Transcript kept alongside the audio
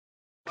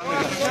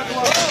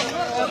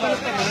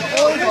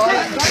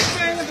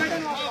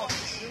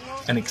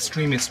An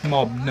extremist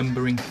mob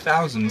numbering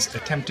thousands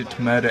attempted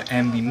to murder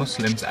Ahmadi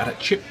Muslims at a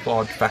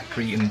chipboard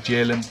factory in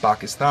Jhelum,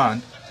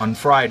 Pakistan on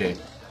Friday.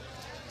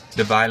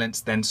 The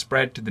violence then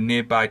spread to the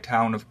nearby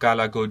town of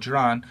Kala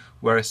Gojran,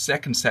 where a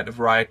second set of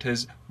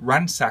rioters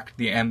ransacked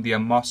the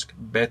Ahmadiyya Mosque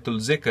Baitul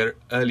Zikr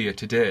earlier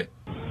today.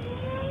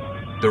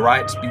 The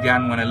riots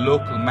began when a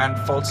local man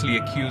falsely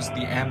accused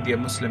the Ahmadiyya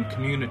Muslim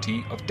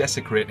community of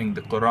desecrating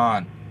the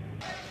Quran.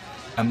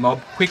 A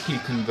mob quickly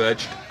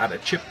converged at a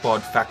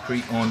chipboard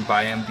factory owned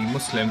by Ahmadi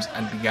Muslims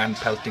and began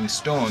pelting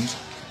stones,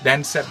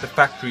 then set the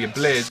factory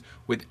ablaze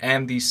with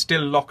Ahmadis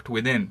still locked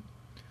within.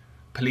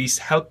 Police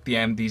helped the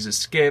Ahmadis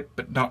escape,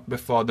 but not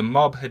before the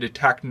mob had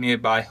attacked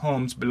nearby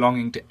homes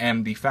belonging to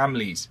Ahmadi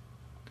families.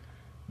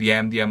 The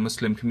Ahmadiyya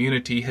Muslim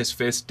community has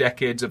faced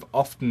decades of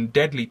often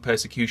deadly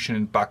persecution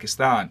in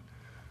Pakistan.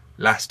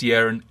 Last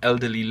year, an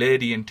elderly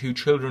lady and 2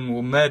 children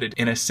were murdered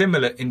in a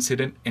similar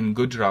incident in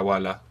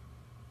Gujranwala.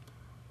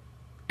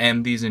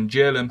 Ahmadis in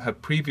Jhelum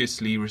have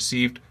previously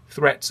received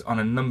threats on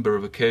a number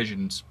of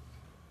occasions.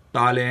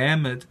 Saleh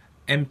Ahmed,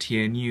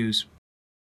 MTA News.